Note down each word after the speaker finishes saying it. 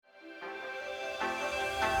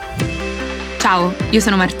Ciao, io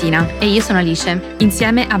sono Martina. E io sono Alice.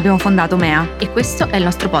 Insieme abbiamo fondato MEA. E questo è il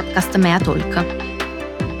nostro podcast MEA Talk.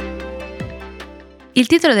 Il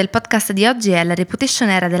titolo del podcast di oggi è La Reputation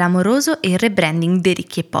Era della Amoroso e il rebranding dei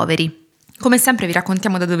Ricchi e Poveri. Come sempre vi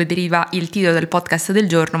raccontiamo da dove deriva il titolo del podcast del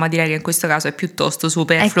giorno, ma direi che in questo caso è piuttosto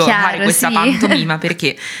superfluo fare questa pantomima,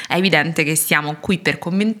 perché è evidente che siamo qui per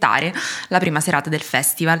commentare la prima serata del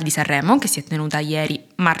Festival di Sanremo, che si è tenuta ieri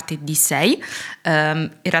martedì 6.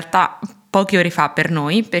 In realtà poche ore fa per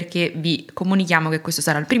noi, perché vi comunichiamo che questo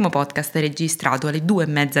sarà il primo podcast registrato alle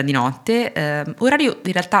 2:30 di notte, orario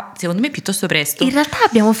in realtà secondo me piuttosto presto. In realtà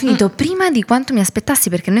abbiamo finito prima di quanto mi aspettassi,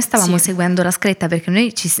 perché noi stavamo seguendo la scaletta, perché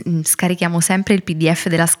noi ci scarichiamo sempre il PDF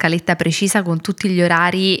della scaletta precisa con tutti gli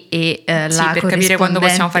orari e la per capire quando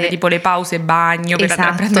possiamo fare tipo le pause bagno, per andare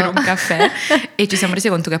a prendere un caffè e ci siamo resi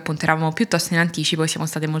conto che appunto eravamo piuttosto in anticipo e siamo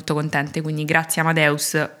state molto contente, quindi grazie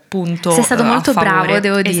Amadeus. Sei stato molto bravo,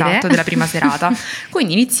 devo dire. Esatto, della prima serata.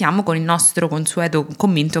 Quindi iniziamo con il nostro consueto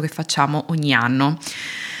commento che facciamo ogni anno.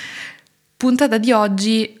 Puntata di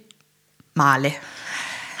oggi male.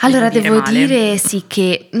 Allora devo dire sì,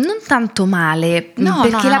 che non tanto male,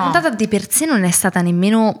 perché la puntata di per sé non è stata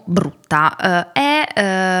nemmeno brutta,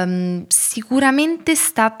 è sicuramente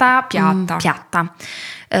stata piatta.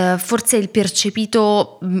 Forse il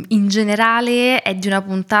percepito in generale è di una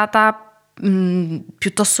puntata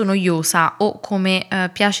piuttosto noiosa, o come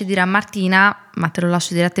piace dire a Martina, ma te lo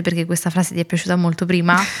lascio dire a te perché questa frase ti è piaciuta molto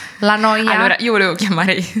prima, la noia. Allora io volevo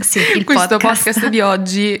chiamare questo podcast di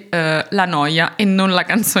oggi La noia e non la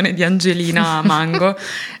canzone di Angelina Mango.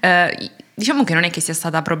 Diciamo che non è che sia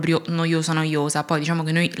stata proprio noiosa, poi diciamo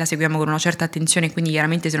che noi la seguiamo con una certa attenzione, quindi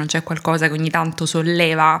chiaramente se non c'è qualcosa che ogni tanto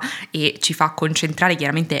solleva e ci fa concentrare,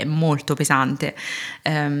 chiaramente è molto pesante,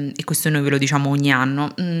 e questo noi ve lo diciamo ogni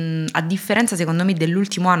anno, a differenza secondo me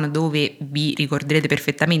dell'ultimo anno, dove vi ricorderete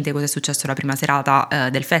perfettamente cosa è successo la prima serata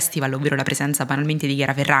del festival, ovvero la presenza banalmente di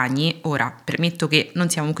Chiara Ferragni. Ora premetto che non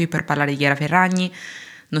siamo qui per parlare di Chiara Ferragni,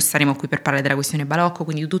 non saremo qui per parlare della questione Balocco,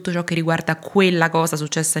 quindi tutto ciò che riguarda quella cosa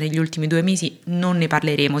successa negli ultimi 2 mesi non ne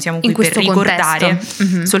parleremo, siamo qui per ricordare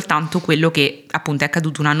soltanto quello che appunto è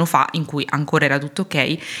accaduto un anno fa, in cui ancora era tutto ok,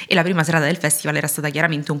 e la prima serata del festival era stata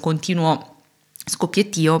chiaramente un continuo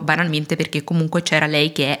scoppiettio, banalmente perché comunque c'era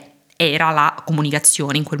lei che era la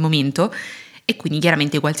comunicazione in quel momento, e quindi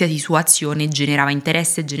chiaramente qualsiasi sua azione generava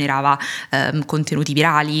interesse, generava contenuti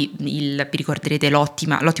virali. Vi ricorderete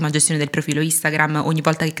l'ottima gestione del profilo Instagram, ogni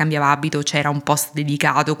volta che cambiava abito c'era un post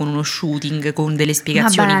dedicato con uno shooting, con delle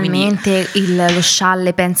spiegazioni. Ma banalmente lo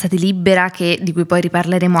scialle Pensati Libera, di cui poi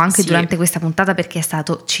riparleremo anche durante questa puntata, perché è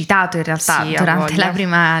stato citato in realtà durante la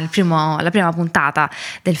prima puntata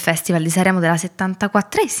del Festival di Sanremo, della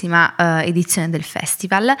 74esima edizione del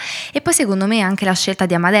festival. E poi secondo me anche la scelta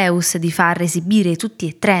di Amadeus di far esibire tutti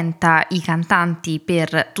e 30 i cantanti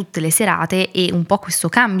per tutte le serate, e un po' questo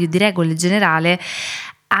cambio di regole generale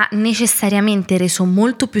ha necessariamente reso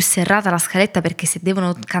molto più serrata la scaletta, perché se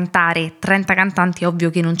devono cantare 30 cantanti è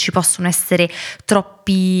ovvio che non ci possono essere troppi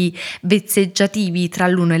vezzeggiativi tra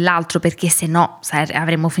l'uno e l'altro, perché se no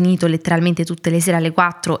avremmo finito letteralmente tutte le sere alle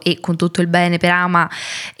 4, e con tutto il bene per Ama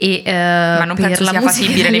ma non penso sia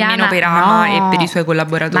fattibile nemmeno per Ama e per i suoi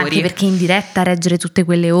collaboratori, ma anche perché in diretta reggere tutte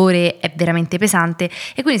quelle ore è veramente pesante,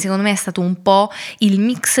 e quindi secondo me è stato un po' il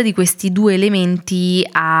mix di questi due elementi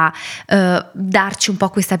a darci un po'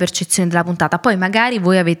 questa percezione della puntata. Poi magari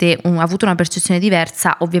voi avete avuto una percezione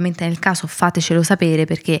diversa, ovviamente nel caso fatecelo sapere,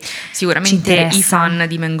 perché sicuramente i fan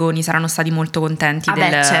di Mengoni saranno stati molto contenti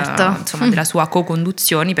della sua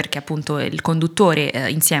co-conduzione, perché appunto il conduttore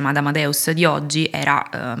insieme ad Amadeus di oggi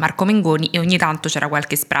era Marco Mengoni, e ogni tanto c'era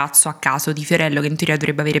qualche sprazzo a caso di Fiorello, che in teoria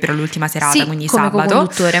dovrebbe avere per l'ultima serata, quindi come sabato,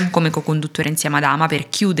 co-conduttore. come co-conduttore insieme ad Ama, per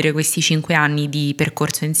chiudere questi 5 anni di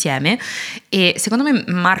percorso insieme. E secondo me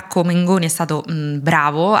Marco Mengoni è stato bravo,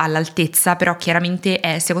 all'altezza, però chiaramente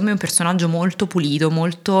è secondo me un personaggio molto pulito,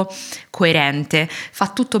 molto coerente, fa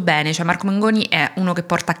tutto bene, cioè Marco Mengoni è uno che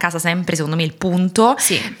porta a casa sempre secondo me il punto,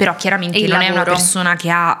 però chiaramente non è una persona che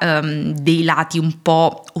ha dei lati un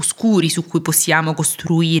po' oscuri su cui possiamo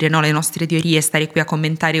costruire le nostre teorie e stare qui a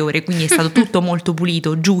commentare ore, quindi è stato tutto molto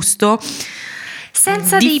pulito, giusto,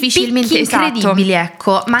 senza dei picchi incredibili,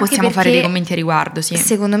 ecco. Ma possiamo fare dei commenti a riguardo,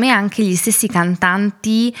 secondo me anche gli stessi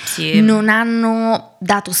cantanti non hanno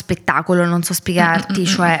dato spettacolo, non so spiegarti,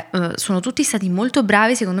 cioè sono tutti stati molto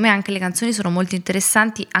bravi, secondo me anche le canzoni sono molto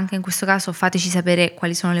interessanti, anche in questo caso fateci sapere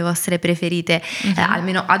quali sono le vostre preferite,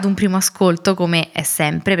 almeno ad un primo ascolto, come è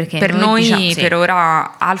sempre, perché per noi diciamo, per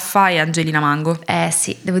ora Alfa e Angelina Mango.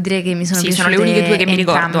 Sì, devo dire che mi sono piaciute sono le uniche due che mi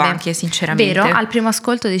entrambe. ricordo anche sinceramente. Vero, al primo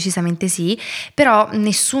ascolto decisamente sì, però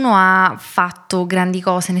nessuno ha fatto grandi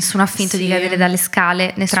cose, nessuno ha finto di cadere dalle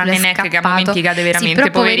scale, nessuno tranne è Neck che a momenti cade veramente, però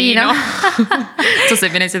poverino. Non so se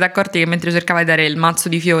ve ne siete accorti che mentre cercava di dare il mazzo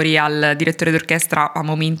di fiori al direttore d'orchestra a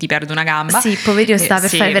momenti perde una gamba. Sì, poverino, sta per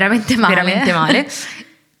fare veramente male.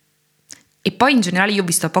 E poi in generale io ho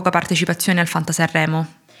visto poca partecipazione al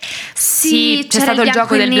Sanremo. Sì, c'è stato il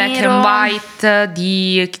gioco del black and white,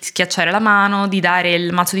 di schiacciare la mano, di dare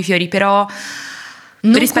il mazzo di fiori, però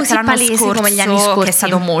non rispetto all'anno scorso, come gli anni scorsi, che è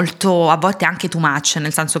stato molto, a volte anche too much,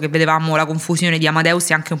 nel senso che vedevamo la confusione di Amadeus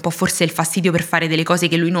e anche un po' forse il fastidio per fare delle cose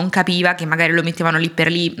che lui non capiva, che magari lo mettevano lì per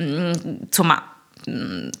lì, insomma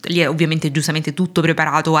lì è ovviamente giustamente tutto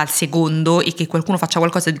preparato al secondo, e che qualcuno faccia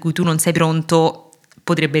qualcosa di cui tu non sei pronto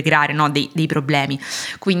potrebbe creare, no, dei problemi,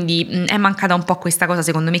 quindi è mancata un po' questa cosa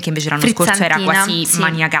secondo me, che invece l'anno scorso era quasi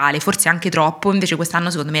maniacale, forse anche troppo, invece quest'anno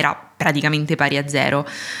secondo me era praticamente pari a zero.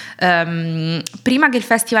 Prima che il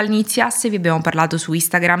festival iniziasse vi abbiamo parlato su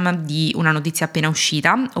Instagram di una notizia appena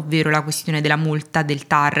uscita, ovvero la questione della multa del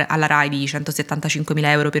TAR alla RAI di 175.000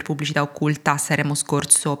 euro per pubblicità occulta a Sanremo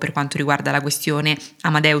scorso per quanto riguarda la questione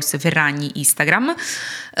Amadeus Ferragni Instagram.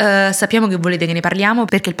 Sappiamo che volete che ne parliamo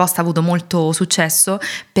perché il post ha avuto molto successo,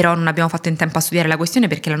 però non abbiamo fatto in tempo a studiare la questione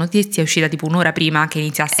perché la notizia è uscita tipo un'ora prima che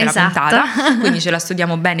iniziasse la puntata, quindi ce la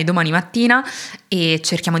studiamo bene domani mattina e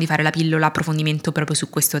cerchiamo di fare la pillola approfondimento proprio su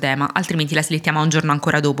questo tema, altrimenti la slettiamo a un giorno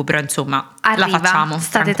ancora dopo, però insomma arriva, la facciamo,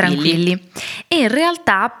 state tranquilli. E in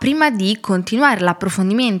realtà prima di continuare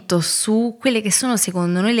l'approfondimento su quelle che sono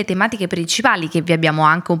secondo noi le tematiche principali, che vi abbiamo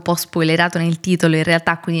anche un po' spoilerato nel titolo in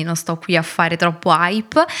realtà, quindi non sto qui a fare troppo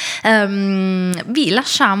hype, vi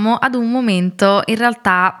lasciamo ad un momento in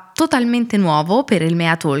realtà totalmente nuovo per il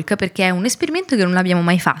Mea Talk, perché è un esperimento che non abbiamo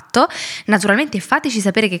mai fatto. Naturalmente fateci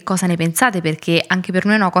sapere che cosa ne pensate, perché anche per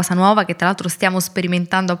noi è una cosa nuova che tra l'altro stiamo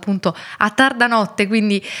sperimentando appunto a tarda notte,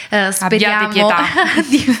 quindi speriamo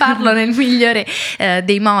di farlo nel migliore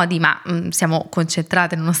dei modi, ma siamo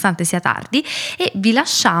concentrate nonostante sia tardi, e vi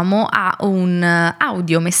lasciamo a un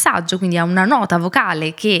audio messaggio, quindi a una nota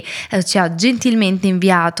vocale che ci ha gentilmente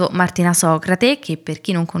inviato Martina Socrate, che per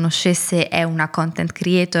chi non conoscesse è una content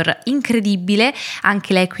creator incredibile,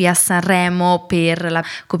 anche lei qui a Sanremo per la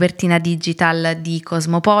copertina digital di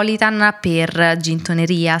Cosmopolitan, per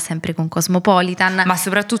Gintoneria sempre con Cosmopolitan, ma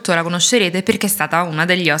soprattutto la conoscerete perché è stata una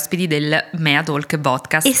degli ospiti del Mea Talk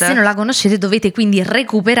podcast, e se non la conoscete dovete quindi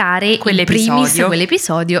recuperare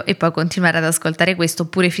quell'episodio e poi continuare ad ascoltare questo,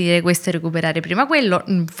 oppure finire questo e recuperare prima quello,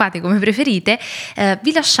 fate come preferite.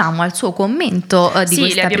 Vi lasciamo al suo commento di questa prima puntata.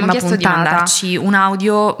 Sì, le abbiamo chiesto di mandarci un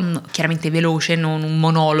audio chiaramente veloce, non un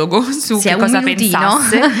monologo su che cosa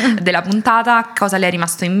pensasse della puntata, cosa le è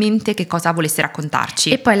rimasto in mente, che cosa volesse raccontarci.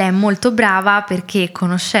 E poi lei è molto brava perché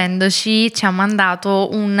conoscendoci ci ha mandato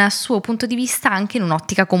un suo punto di vista anche in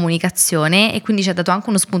un'ottica comunicazione, e quindi ci ha dato anche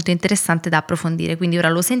uno spunto interessante da approfondire, quindi ora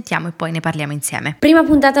lo sentiamo e poi ne parliamo insieme. Prima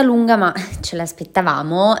puntata lunga, ma ce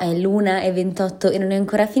l'aspettavamo, è l'1:28 e non è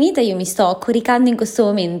ancora finita, io mi sto coricando in questo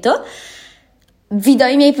momento. Vi do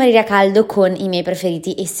i miei pareri a caldo con i miei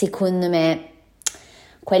preferiti e secondo me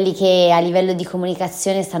quelli che a livello di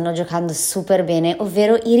comunicazione stanno giocando super bene,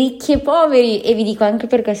 ovvero i Ricchi e Poveri, e vi dico anche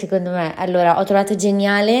perché secondo me. Allora, ho trovato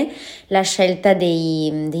geniale la scelta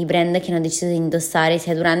dei brand che hanno deciso di indossare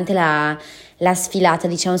sia durante la sfilata,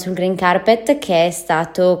 diciamo, sul green carpet, che è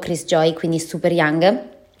stato Chris Joy, quindi Super Young,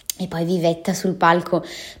 e poi Vivetta sul palco.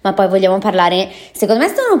 Ma poi vogliamo parlare, secondo me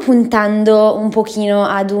stanno puntando un pochino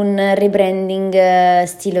ad un rebranding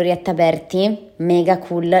stile Orietta Berti, mega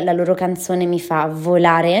cool, la loro canzone mi fa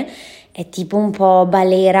volare, è tipo un po'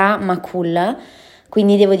 balera ma cool,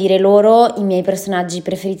 quindi devo dire loro i miei personaggi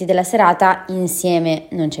preferiti della serata, insieme,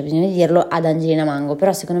 non c'è bisogno di dirlo, ad Angelina Mango,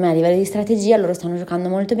 però secondo me a livello di strategia loro stanno giocando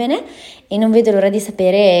molto bene e non vedo l'ora di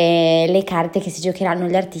sapere le carte che si giocheranno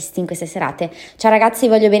gli artisti in queste serate. Ciao ragazzi,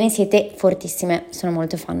 vi voglio bene, siete fortissime, sono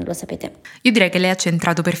molto fan, lo sapete. Io direi che lei ha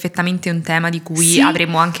centrato perfettamente un tema di cui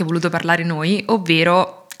avremmo anche voluto parlare noi,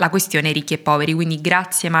 ovvero la questione Ricchi e Poveri, quindi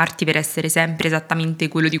grazie Marti per essere sempre esattamente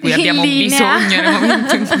quello di cui abbiamo bisogno nel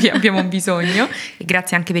momento in cui abbiamo bisogno, e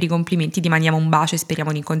grazie anche per i complimenti, ti mandiamo un bacio e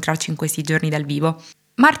speriamo di incontrarci in questi giorni dal vivo.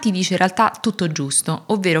 Marti dice in realtà tutto giusto,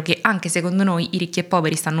 ovvero che anche secondo noi i Ricchi e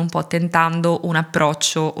Poveri stanno un po' tentando un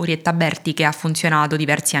approccio Orietta Berti che ha funzionato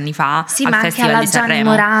diversi anni fa al ma Festival anche alla di Sanremo. Gianni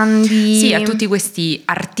Morandi. Sì, a tutti questi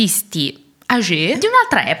artisti âgé di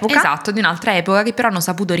un'altra epoca. Esatto, di un'altra epoca, che però hanno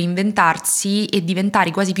saputo reinventarsi e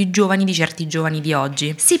diventare quasi più giovani di certi giovani di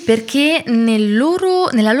oggi. Sì, perché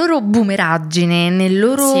nella loro boomeraggine, nel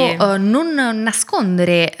loro non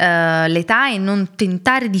nascondere l'età e non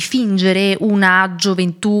tentare di fingere una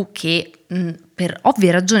gioventù che per ovvie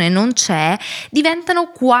ragioni non c'è,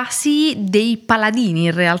 diventano quasi dei paladini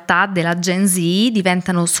in realtà della Gen Z,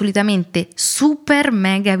 diventano solitamente super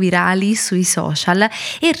mega virali sui social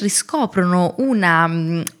e riscoprono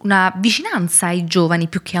una vicinanza ai giovani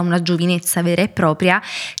più che a una giovinezza vera e propria,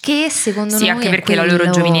 che secondo noi anche perché la loro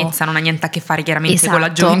giovinezza non ha niente a che fare chiaramente con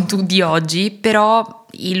la gioventù di oggi, però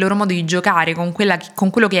il loro modo di giocare con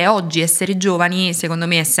quello che è oggi essere giovani, secondo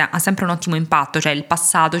me ha sempre un ottimo impatto. Cioè il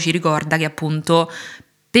passato ci ricorda che appunto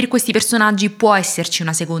per questi personaggi può esserci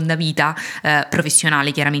una seconda vita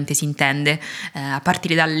professionale, chiaramente si intende, a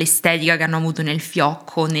partire dall'estetica che hanno avuto nel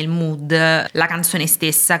fiocco, nel mood, la canzone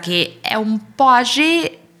stessa che è un po'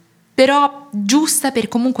 âgé, però giusta per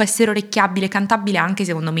comunque essere orecchiabile e cantabile anche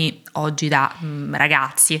secondo me oggi da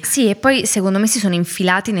ragazzi. Sì, e poi secondo me si sono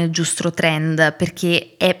infilati nel giusto trend,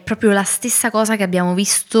 perché è proprio la stessa cosa che abbiamo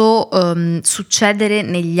visto succedere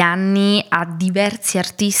negli anni a diversi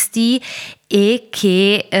artisti e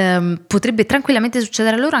che potrebbe tranquillamente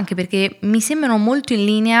succedere a loro, anche perché mi sembrano molto in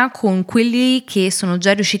linea con quelli che sono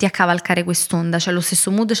già riusciti a cavalcare quest'onda. C'è lo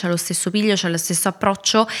stesso mood, c'è lo stesso piglio, c'è lo stesso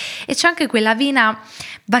approccio e c'è anche quella vena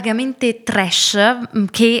vagamente trash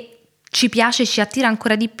che ci piace, ci attira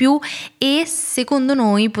ancora di più e secondo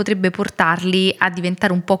noi potrebbe portarli a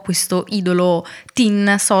diventare un po' questo idolo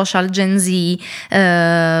teen social Gen Z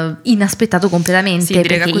inaspettato completamente,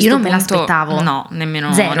 perché io non me l'aspettavo. No,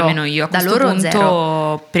 nemmeno io. A questo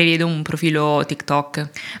punto prevedo un profilo TikTok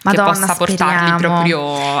che possa portarli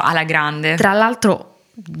proprio alla grande. Tra l'altro,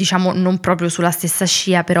 diciamo non proprio sulla stessa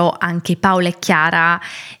scia, però anche Paola e Chiara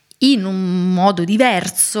in un modo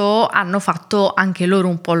diverso hanno fatto anche loro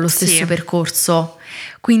un po' lo stesso percorso,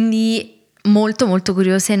 quindi molto molto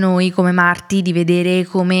curiose noi come Marti di vedere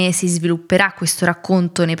come si svilupperà questo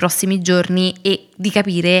racconto nei prossimi giorni e di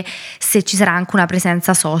capire se ci sarà anche una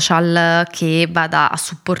presenza social che vada a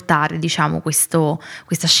supportare, diciamo, questa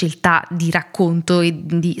scelta di racconto e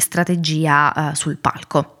di strategia sul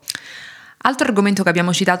palco. Altro argomento che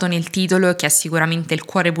abbiamo citato nel titolo e che è sicuramente il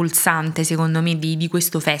cuore pulsante secondo me di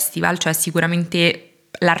questo festival, cioè sicuramente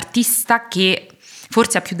l'artista che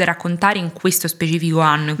forse ha più da raccontare in questo specifico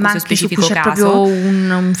anno, in questo specifico caso. Ma c'è proprio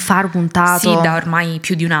un faro puntato. Sì, da ormai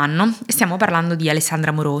più di un anno. Stiamo parlando di Alessandra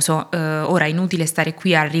Amoroso. Ora è inutile stare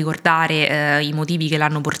qui a ricordare i motivi che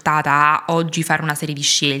l'hanno portata a oggi fare una serie di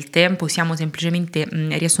scelte. Possiamo semplicemente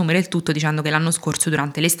riassumere il tutto dicendo che l'anno scorso,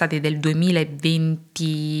 durante l'estate del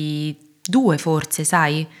 2022 forse,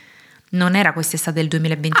 sai? Non era quest'estate del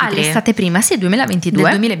 2023. L'estate prima, sì, 2022.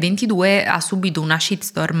 Nel 2022 ha subito una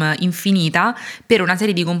shitstorm infinita per una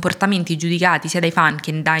serie di comportamenti giudicati sia dai fan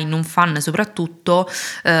che dai non fan soprattutto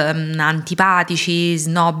antipatici,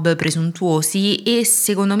 snob, presuntuosi, e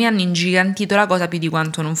secondo me hanno ingigantito la cosa più di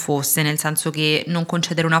quanto non fosse, nel senso che non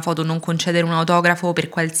concedere una foto, non concedere un autografo per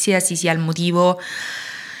qualsiasi sia il motivo.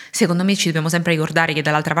 Secondo me ci dobbiamo sempre ricordare che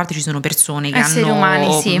dall'altra parte ci sono persone che hanno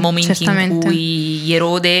umani, sì, momenti certamente. in cui gli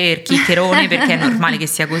erode il chiccherone, perché è normale che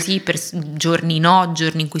sia così, per giorni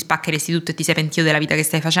in cui spaccheresti tutto e ti sei pentito della vita che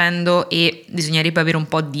stai facendo, e bisognerebbe avere un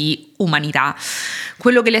po' di umanità.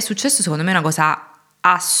 Quello che le è successo secondo me è una cosa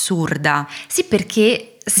assurda. Sì,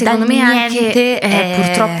 perché secondo me anche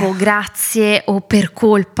purtroppo grazie o per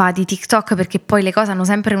colpa di TikTok, perché poi le cose hanno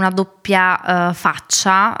sempre una doppia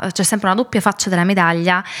faccia, c'è sempre una doppia faccia della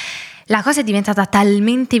medaglia. La cosa è diventata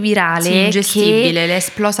talmente virale, sì, ingestibile, le è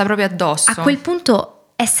esplosa proprio addosso. A quel punto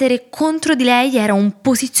essere contro di lei era un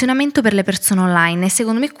posizionamento per le persone online, e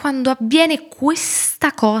secondo me quando avviene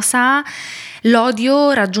questa cosa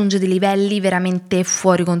l'odio raggiunge dei livelli veramente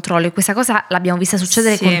fuori controllo, e questa cosa l'abbiamo vista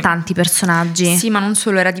succedere con tanti personaggi. Sì, ma non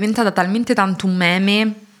solo, era diventata talmente tanto un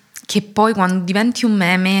meme che poi quando diventi un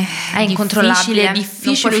meme è incontrollabile,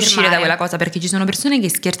 difficile uscire da quella cosa, perché ci sono persone che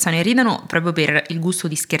scherzano e ridono proprio per il gusto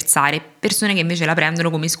di scherzare, persone che invece la prendono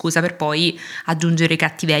come scusa per poi aggiungere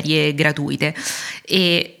cattiverie gratuite,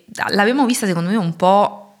 e l'abbiamo vista secondo me un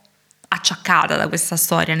po' acciaccata da questa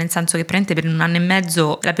storia, nel senso che per un anno e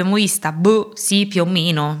mezzo l'abbiamo vista, sì, più o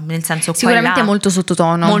meno, nel senso sicuramente molto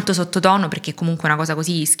sottotono, perché comunque una cosa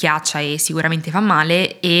così schiaccia e sicuramente fa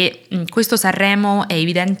male, e questo Sanremo è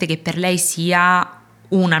evidente che per lei sia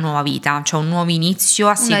una nuova vita, cioè un nuovo inizio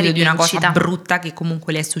a seguito di una cosa brutta che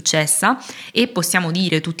comunque le è successa, e possiamo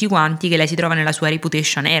dire tutti quanti che lei si trova nella sua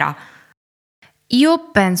Reputation Era. Io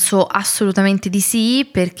penso assolutamente di sì,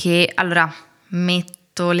 perché allora metto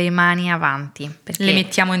metto le mani avanti. Perché, le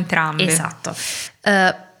mettiamo entrambe. Esatto.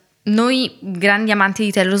 Noi grandi amanti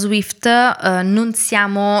di Taylor Swift non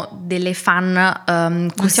siamo delle fan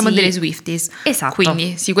così... Non siamo delle Swifties. Esatto.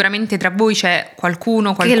 Quindi sicuramente tra voi c'è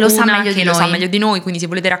qualcuno che lo sa meglio di noi, quindi se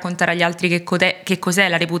volete raccontare agli altri che cos'è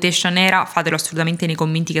la Reputation Era, fatelo assolutamente nei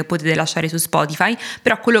commenti che potete lasciare su Spotify.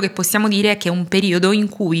 Però quello che possiamo dire è che è un periodo in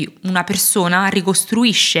cui una persona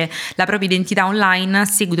ricostruisce la propria identità online a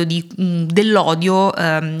seguito dell'odio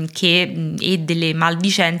e delle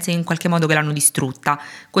maldicenze in qualche modo che l'hanno distrutta.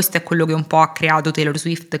 Questo è quello che un po' ha creato Taylor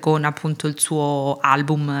Swift con appunto il suo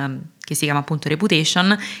album che si chiama appunto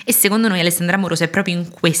Reputation, e secondo noi Alessandra Amoroso è proprio in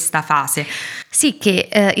questa fase. Sì, che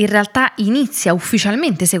in realtà inizia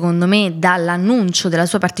ufficialmente secondo me dall'annuncio della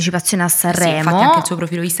sua partecipazione a Sanremo. Sì, infatti anche il suo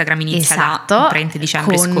profilo Instagram inizia da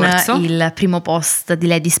dicembre scorso. Con il primo post di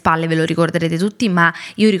lei di spalle, ve lo ricorderete tutti, ma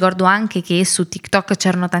io ricordo anche che su TikTok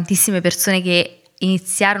c'erano tantissime persone che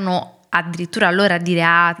iniziarono addirittura allora a dire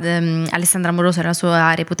Alessandra Amoroso era la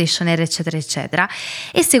sua Reputation Era eccetera eccetera,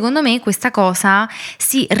 e secondo me questa cosa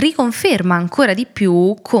si riconferma ancora di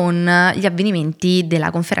più con gli avvenimenti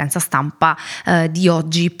della conferenza stampa di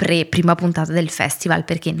oggi prima puntata del festival,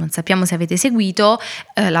 perché non sappiamo se avete seguito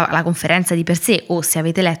la conferenza di per sé o se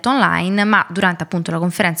avete letto online, ma durante appunto la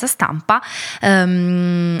conferenza stampa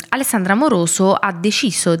Alessandra Amoroso ha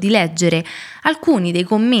deciso di leggere alcuni dei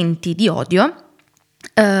commenti di odio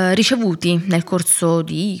ricevuti nel corso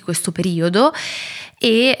di questo periodo,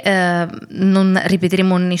 e non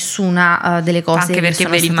ripeteremo nessuna delle cose anche perché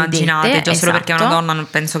ve li immaginate dette, già solo perché è una esatto. donna, non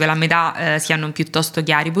penso che la metà siano piuttosto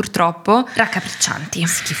chiari, purtroppo raccapriccianti,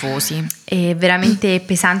 schifosi e veramente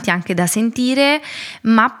pesanti anche da sentire,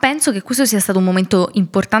 ma penso che questo sia stato un momento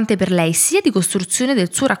importante per lei, sia di costruzione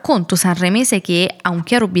del suo racconto sanremese, che ha un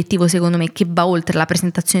chiaro obiettivo secondo me che va oltre la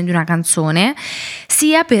presentazione di una canzone,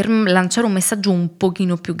 sia per lanciare un messaggio un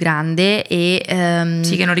pochino più grande e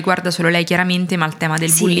sì, che non riguarda solo lei chiaramente, ma il tema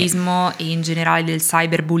del bullismo e in generale del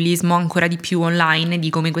cyberbullismo ancora di più online, di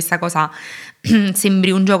come questa cosa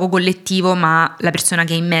sembri un gioco collettivo ma la persona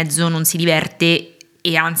che è in mezzo non si diverte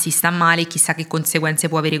e anzi sta male, chissà che conseguenze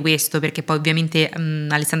può avere questo, perché poi ovviamente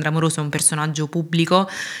Alessandra Amoroso è un personaggio pubblico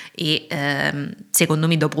e secondo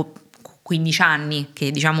me dopo 15 anni che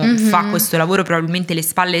diciamo fa questo lavoro probabilmente le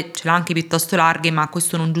spalle ce l'ha anche piuttosto larghe, ma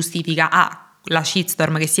questo non giustifica la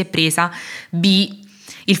shitstorm che si è presa, b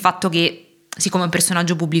il fatto che siccome è un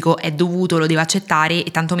personaggio pubblico è dovuto, lo deve accettare,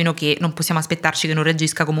 e tantomeno che non possiamo aspettarci che non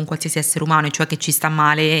reagisca come un qualsiasi essere umano, e cioè che ci sta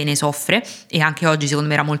male e ne soffre. E anche oggi secondo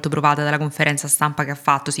me era molto provata dalla conferenza stampa che ha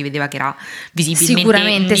fatto, si vedeva che era visibilmente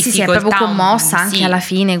sicuramente in sì, è proprio commossa anche alla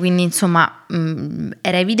fine, quindi insomma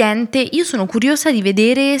era evidente. Io sono curiosa di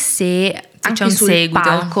vedere se anche c'è un sul seguito.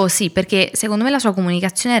 Palco, sì, perché secondo me la sua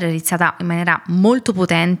comunicazione era iniziata in maniera molto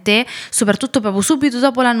potente, soprattutto proprio subito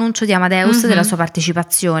dopo l'annuncio di Amadeus della sua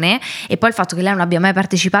partecipazione, e poi il fatto che lei non abbia mai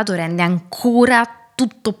partecipato rende ancora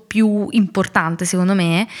tutto più importante secondo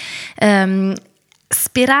me.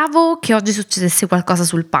 Speravo che oggi succedesse qualcosa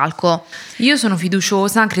sul palco. Io sono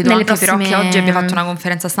fiduciosa, credo anche però che oggi abbia fatto una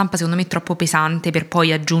conferenza stampa secondo me troppo pesante per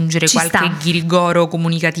poi aggiungere qualche ghirigoro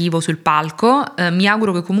comunicativo sul palco. Mi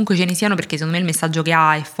auguro che comunque ce ne siano, perché secondo me il messaggio che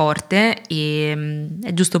ha è forte e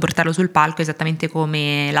è giusto portarlo sul palco, esattamente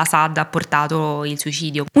come la SAD ha portato il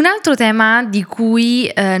suicidio. Un altro tema di cui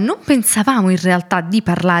non pensavamo in realtà di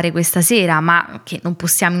parlare questa sera, ma che non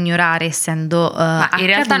possiamo ignorare essendo ma in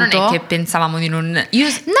realtà non è che pensavamo di non... Io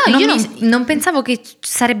non pensavo che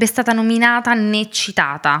sarebbe stata nominata né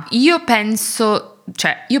citata. Io penso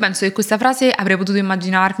che questa frase avrei potuto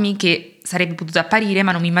immaginarmi che sarebbe potuta apparire,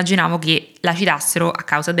 ma non mi immaginavo che la citassero a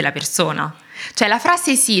causa della persona. Cioè la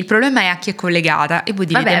frase sì, il problema è a chi è collegata, e voi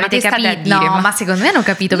direte, vabbè, avete capito? No, ma secondo me hanno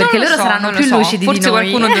capito, perché loro saranno più lucidi forse di noi. Forse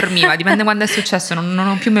qualcuno dormiva, dipende quando è successo, non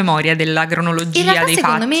ho più memoria della cronologia in realtà, dei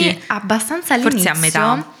secondo fatti. Me abbastanza all'inizio. Forse a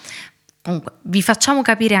metà. Comunque, vi facciamo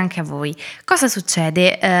capire anche a voi cosa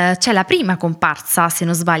succede. C'è la prima comparsa, se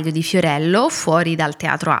non sbaglio, di Fiorello fuori dal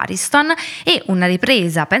teatro Ariston, e una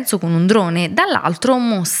ripresa, penso con un drone, dall'altro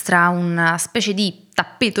mostra una specie di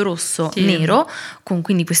tappeto rosso nero, con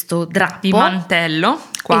quindi questo drappo di mantello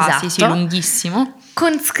quasi, esatto, sì, lunghissimo,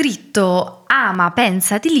 con scritto ama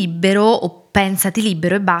pensati libero o pensati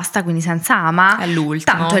libero e basta, quindi senza ama, è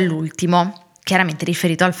l'ultimo. Tanto è l'ultimo. Chiaramente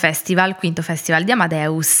riferito al festival, quinto festival di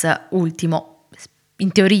Amadeus, ultimo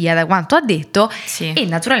in teoria da quanto ha detto, sì. E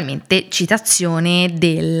naturalmente citazione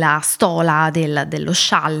della stola dello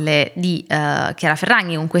scialle di Chiara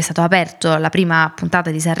Ferragni, con cui è stato aperto la prima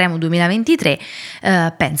puntata di Sanremo 2023,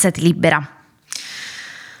 Pensati libera.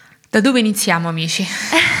 Da dove iniziamo, amici?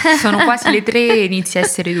 Sono quasi le 3 e inizia a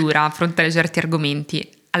essere dura affrontare certi argomenti.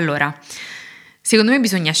 Allora, Secondo me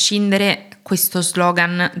bisogna scindere questo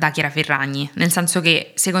slogan da Chiara Ferragni, nel senso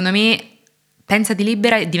che secondo me Pensati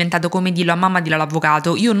libera è diventato come dillo a mamma, dillo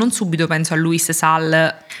all'avvocato. Io non subito penso a Luis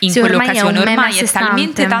Sal in quell'occasione, ormai è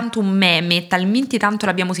talmente tanto un meme, talmente tanto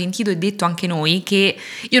l'abbiamo sentito e detto anche noi, che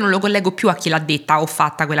io non lo collego più a chi l'ha detta o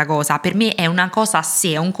fatta quella cosa. Per me è una cosa a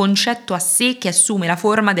sé, è un concetto a sé che assume la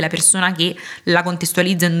forma della persona che la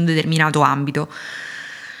contestualizza in un determinato ambito.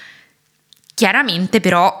 Chiaramente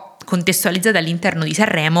però contestualizzata all'interno di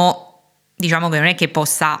Sanremo, diciamo che non è che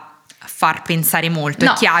possa far pensare molto.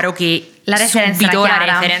 No, è chiaro che la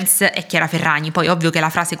reference è Chiara Ferragni, poi ovvio che la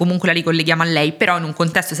frase comunque la ricolleghiamo a lei, però in un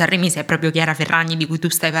contesto sanremese è proprio Chiara Ferragni di cui tu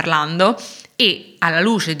stai parlando, e alla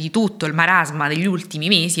luce di tutto il marasma degli ultimi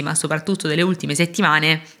mesi, ma soprattutto delle ultime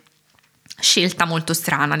settimane, scelta molto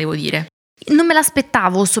strana, devo dire. Non me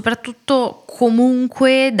l'aspettavo, soprattutto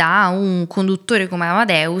comunque da un conduttore come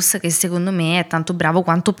Amadeus, che secondo me è tanto bravo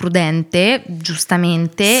quanto prudente,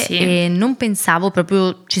 giustamente, sì. E non pensavo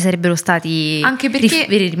proprio ci sarebbero stati anche perché,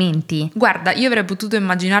 riferimenti. Guarda, io avrei potuto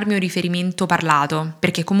immaginarmi un riferimento parlato,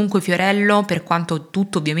 perché comunque Fiorello, per quanto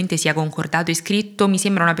tutto ovviamente sia concordato e scritto, mi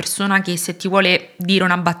sembra una persona che se ti vuole dire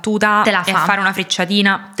una battuta e fare una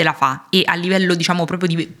frecciatina, te la fa. E a livello, diciamo,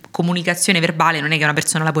 proprio di comunicazione verbale non è che una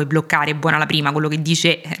persona la puoi bloccare, buona la prima, quello che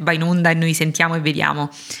dice va in onda e noi sentiamo e vediamo.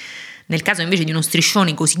 Nel caso invece di uno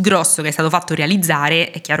striscione così grosso che è stato fatto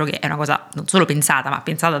realizzare, è chiaro che è una cosa non solo pensata, ma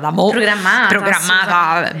pensata da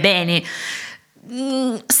programmata bene.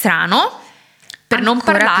 Strano, per ancora non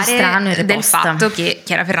parlare del fatto che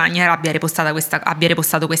Chiara Ferragni abbia ripostato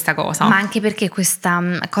questa cosa. Ma anche perché questa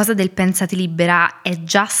cosa del Pensati libera è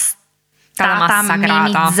già stata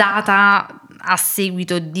memizzata a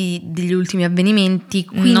seguito degli ultimi avvenimenti,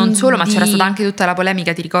 quindi... Non solo, ma c'era stata anche tutta la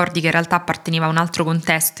polemica, ti ricordi che in realtà apparteneva a un altro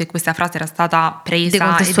contesto e questa frase era stata presa e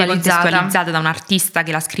decontestualizzata da un artista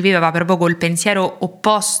che la scriveva proprio col pensiero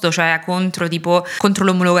opposto, cioè contro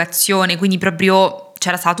l'omologazione, quindi proprio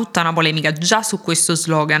c'era stata tutta una polemica già su questo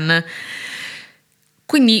slogan.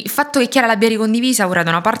 Quindi il fatto che Chiara l'abbia ricondivisa, ora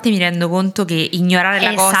da una parte mi rendo conto che ignorare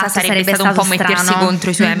la cosa sarebbe stato un po' strano. Mettersi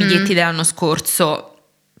contro i suoi amichetti dell'anno scorso,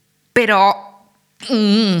 però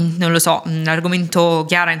non lo so, l'argomento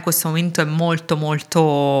Chiara in questo momento è molto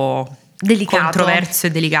molto delicato, controverso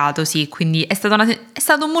e delicato, sì, quindi è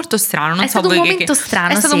stato molto strano, non è so stato un momento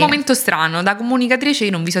strano, è stato un momento strano. Da comunicatrice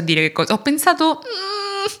io non vi so dire che cosa ho pensato,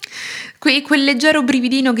 quel leggero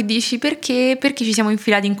brividino che dici perché ci siamo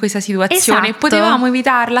infilati in questa situazione, esatto. Potevamo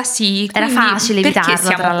evitarla, sì, era facile evitarla, perché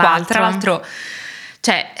siamo qua, tra l'altro.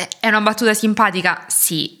 Cioè, è una battuta simpatica,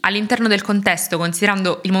 sì, all'interno del contesto,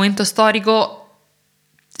 considerando il momento storico,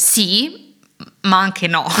 sì, ma anche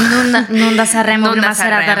no. Non da Sanremo, non prima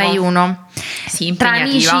serata Rai 1. Sì,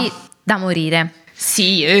 impegnativa. Tra amici da morire.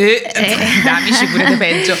 Sì, da amici pure di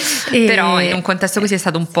peggio. Però in un contesto così è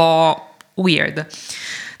stato un po' weird.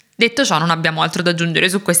 Detto ciò, non abbiamo altro da aggiungere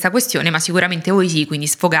su questa questione, ma sicuramente voi sì, quindi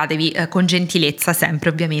sfogatevi con gentilezza sempre,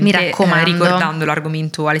 ovviamente, mi raccomando, ricordando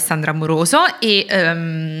l'argomento Alessandra Amoroso, e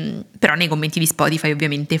però nei commenti di Spotify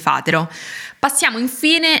ovviamente fatelo. Passiamo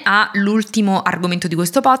infine all'ultimo argomento di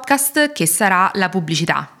questo podcast, che sarà la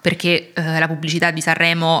pubblicità, perché la pubblicità di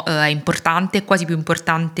Sanremo è importante, quasi più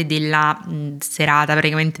importante della serata,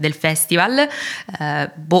 praticamente del festival.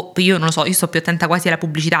 Io non lo so, io sto più attenta quasi alla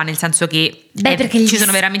pubblicità, nel senso che perché ci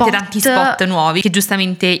sono veramente tanti spot nuovi che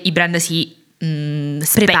giustamente i brand si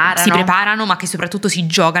preparano, ma che soprattutto si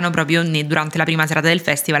giocano proprio durante la prima serata del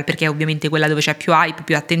festival, perché è ovviamente quella dove c'è più hype,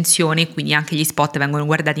 più attenzione, quindi anche gli spot vengono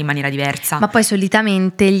guardati in maniera diversa. Ma poi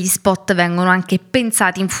solitamente gli spot vengono anche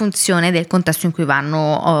pensati in funzione del contesto in cui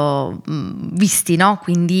vanno visti, no?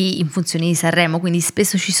 Quindi in funzione di Sanremo, quindi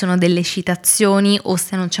spesso ci sono delle citazioni, o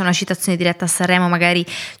se non c'è una citazione diretta a Sanremo magari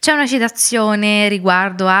c'è una citazione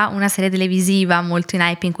riguardo a una serie televisiva molto in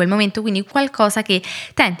hype in quel momento, quindi qualcosa che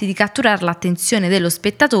tenti di catturare l'attenzione dello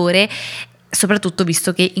spettatore, soprattutto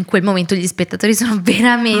visto che in quel momento gli spettatori sono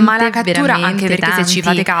veramente, ma la cattura, anche perché tanti. Se ci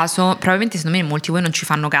fate caso, probabilmente secondo me molti di voi non ci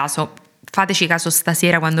fanno caso, fateci caso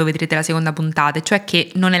stasera quando vedrete la seconda puntata, cioè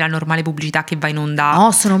che non è la normale pubblicità che va in onda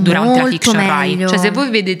durante la fiction Rai. Cioè se voi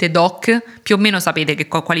vedete Doc, più o meno sapete che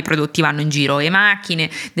quali prodotti vanno in giro, le macchine,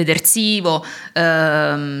 detersivo,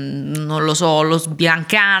 non lo so, lo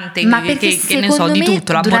sbiancante, ma che ne so, di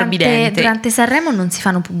tutto, l'ammorbidente. Durante Sanremo non si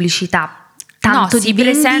fanno pubblicità tanto si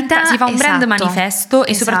presenta, si fa un brand manifesto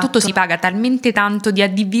e soprattutto si paga talmente tanto di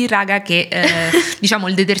ADV, raga, che diciamo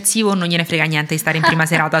il detersivo non gliene frega niente di stare in prima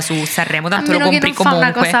serata su Sanremo, tanto lo compri comunque. Fa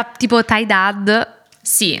una cosa tipo tie-dad.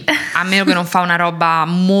 Sì, a meno che non fa una roba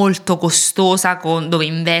molto costosa dove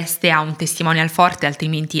investe a un testimonial forte,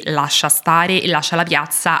 altrimenti lascia stare e lascia la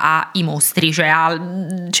piazza ai mostri,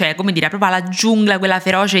 cioè come dire, proprio alla giungla quella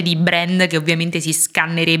feroce di brand che ovviamente si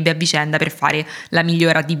scannerebbe a vicenda per fare la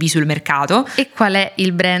migliore ADV sul mercato. E qual è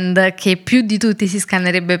il brand che più di tutti si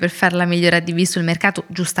scannerebbe per fare la migliore ADV sul mercato?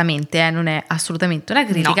 Giustamente, non è assolutamente una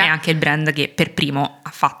critica. No, è anche il brand che per primo ha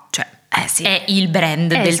fatto, cioè sì. È il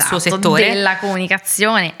brand del suo settore, della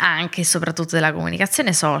comunicazione, anche e soprattutto della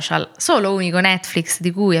comunicazione social. Solo unico Netflix,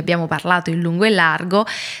 di cui abbiamo parlato in lungo e largo.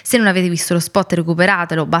 Se non avete visto lo spot,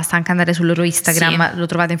 recuperatelo, basta anche andare sul loro Instagram, lo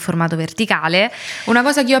trovate in formato verticale. Una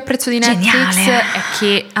cosa che io apprezzo di Netflix è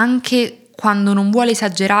che anche quando non vuole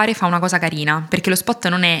esagerare fa una cosa carina, perché lo spot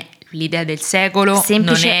non è l'idea del secolo,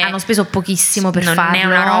 semplice, hanno speso pochissimo per farlo, non è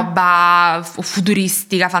una roba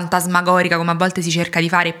futuristica, fantasmagorica come a volte si cerca di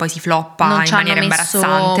fare e poi si floppa non in maniera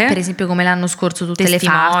imbarazzante, per esempio come l'anno scorso tutte le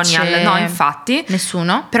facce, no, infatti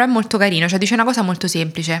nessuno, però è molto carino, cioè dice una cosa molto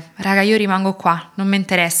semplice: raga, io rimango qua, non mi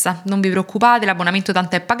interessa, non vi preoccupate, l'abbonamento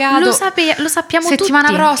tanto è pagato, lo sappiamo settimana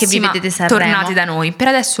tutti prossima che vi vedete Sanremo, tornate da noi, per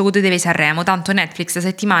adesso godetevi Sanremo, tanto Netflix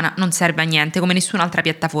settimana non serve a niente come nessun'altra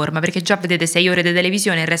piattaforma, perché già vedete 6 ore di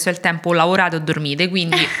televisione e il resto del tempo o lavorate o dormite,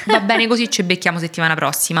 quindi va bene così, ci becchiamo settimana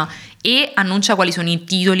prossima. E annuncia quali sono i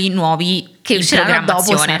titoli nuovi che usciranno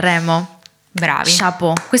dopo Sanremo. Bravi.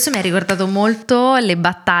 Chapeau. Questo mi ha ricordato molto le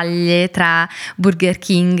battaglie tra Burger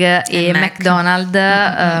King e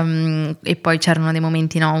McDonald's, e poi c'erano dei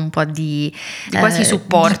momenti un po' di quasi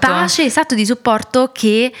supporto, di pace, esatto, di supporto,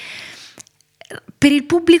 che per il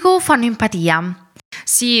pubblico fanno empatia.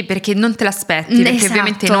 Sì, perché non te l'aspetti, perché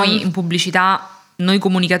ovviamente noi in pubblicità, noi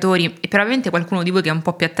comunicatori, e probabilmente qualcuno di voi che è un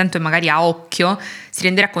po' più attento e magari a occhio si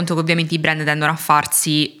renderà conto che ovviamente i brand tendono a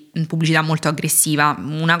farsi pubblicità molto aggressiva.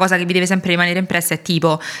 Una cosa che vi deve sempre rimanere impressa è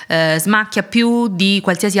tipo smacchia più di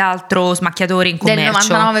qualsiasi altro smacchiatore in commercio,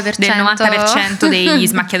 del 90% degli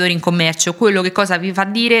smacchiatori in commercio. Quello che cosa vi fa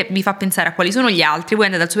dire? Vi fa pensare a quali sono gli altri. Voi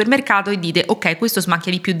andate al supermercato e dite ok, questo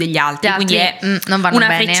smacchia di più degli altri, quindi è non vanno una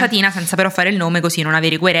bene. frecciatina senza però fare il nome, così non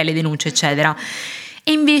avere querele, denunce eccetera.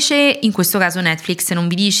 E invece in questo caso Netflix non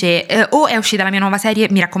vi dice è uscita la mia nuova serie,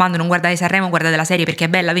 mi raccomando non guardate Sanremo, guardate la serie perché è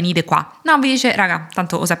bella, venite qua. No, vi dice raga,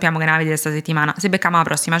 tanto lo sappiamo che ne avete questa settimana, se becchiamo la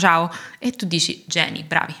prossima, ciao. E tu dici Jenny,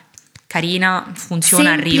 bravi, carina, funziona,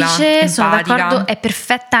 semplice, arriva, empatica. Sono d'accordo, è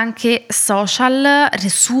perfetta anche social,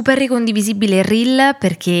 super ricondivisibile reel,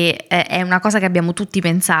 perché è una cosa che abbiamo tutti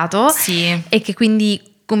pensato, sì. E che quindi,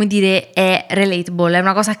 come dire, è relatable, è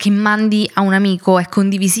una cosa che mandi a un amico, è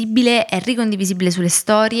condivisibile, è ricondivisibile sulle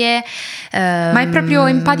storie, ma è proprio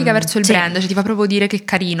empatica verso il brand, cioè ti fa proprio dire che è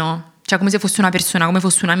carino, cioè come se fosse una persona, come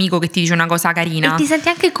fosse un amico che ti dice una cosa carina e ti senti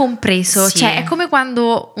anche compreso, sì. Cioè è come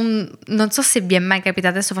quando non so se vi è mai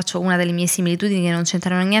capitato, adesso faccio una delle mie similitudini che non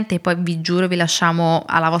c'entrano niente e poi vi giuro vi lasciamo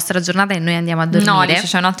alla vostra giornata e noi andiamo a dormire. No,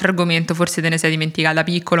 c'è un altro argomento, forse te ne sei dimenticata,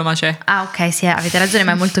 piccolo ma c'è. Ah ok, sì, avete ragione,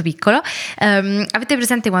 ma è molto piccolo. Avete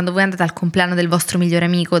presente quando voi andate al compleanno del vostro migliore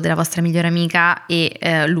amico, della vostra migliore amica,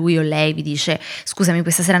 e lui o lei vi dice scusami,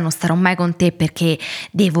 questa sera non starò mai con te perché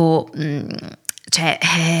devo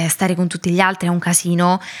stare con tutti gli altri è un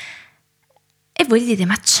casino, e voi gli dite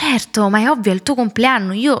ma certo, ma è ovvio, è il tuo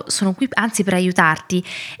compleanno, io sono qui anzi per aiutarti,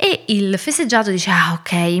 e il festeggiato dice ah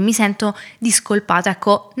ok, mi sento discolpato.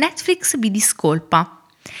 Ecco, Netflix vi discolpa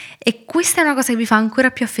e questa è una cosa che vi fa ancora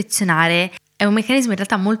più affezionare. È un meccanismo in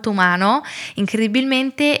realtà molto umano,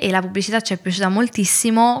 incredibilmente, e la pubblicità ci è piaciuta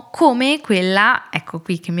moltissimo, come quella, ecco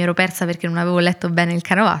qui che mi ero persa perché non avevo letto bene il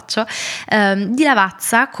canovaccio, di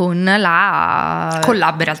Lavazza con la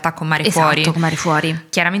collab in realtà con Mare Fuori. Esatto, con Mare Fuori.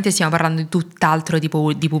 Chiaramente stiamo parlando di tutt'altro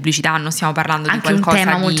tipo di pubblicità, non stiamo parlando anche di qualcosa un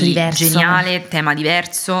tema molto diverso, geniale, tema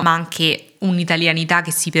diverso, ma anche un'italianità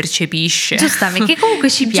che si percepisce giustamente, che comunque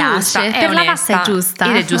ci piace, per Lavazza è giusta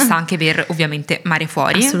ed è giusta anche per ovviamente Mare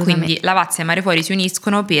Fuori, quindi Lavazza e Mare Fuori si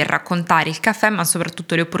uniscono per raccontare il caffè, ma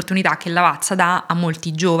soprattutto le opportunità che Lavazza dà a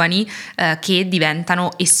molti giovani che diventano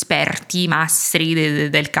esperti, mastri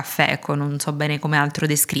del caffè, ecco, non so bene come altro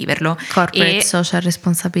descriverlo. Corporate social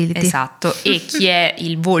responsibility. Esatto, e chi è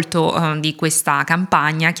il volto di questa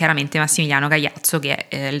campagna? Chiaramente Massimiliano Cagliazzo, che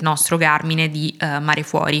è il nostro Carmine di Mare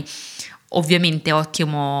Fuori. Ovviamente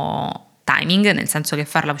ottimo timing, nel senso che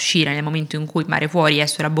farla uscire nel momento in cui Mare Fuori è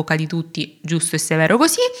sulla bocca di tutti, giusto e severo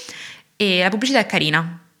così, e la pubblicità è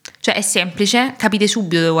carina, cioè è semplice, capite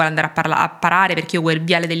subito dove vuole andare a parare, perché io quel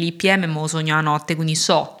viale dell'IPM me lo sogno la notte, quindi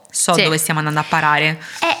so sì. Dove stiamo andando a parare.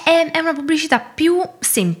 È una pubblicità più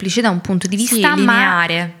semplice da un punto di vista, sì,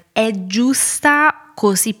 lineare, ma è giusta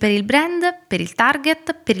così per il brand, per il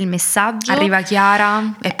target, per il messaggio. Arriva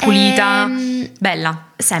chiara, è pulita. bella,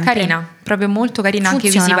 sempre. Carina, proprio molto carina.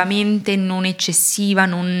 Funziona. Anche visivamente, non eccessiva,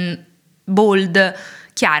 non bold,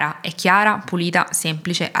 chiara, è chiara, pulita,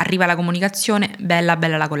 semplice, arriva la comunicazione, bella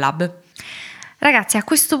la collab. Ragazzi, a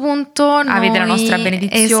questo punto avete la nostra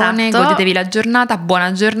benedizione, esatto. Godetevi la giornata,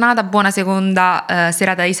 buona seconda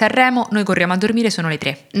serata di Sanremo. Noi corriamo a dormire, sono le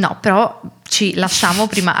 3. No, però ci lasciamo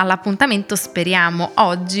prima all'appuntamento, speriamo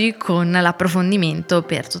oggi, con l'approfondimento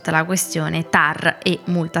per tutta la questione TAR e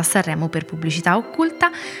multa a Sanremo per pubblicità occulta.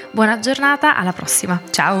 Buona giornata, alla prossima.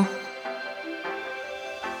 Ciao!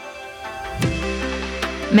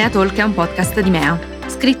 Mea Talk è un podcast di Mea,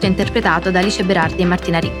 scritto e interpretato da Alice Berardi e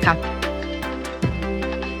Martina Ricca.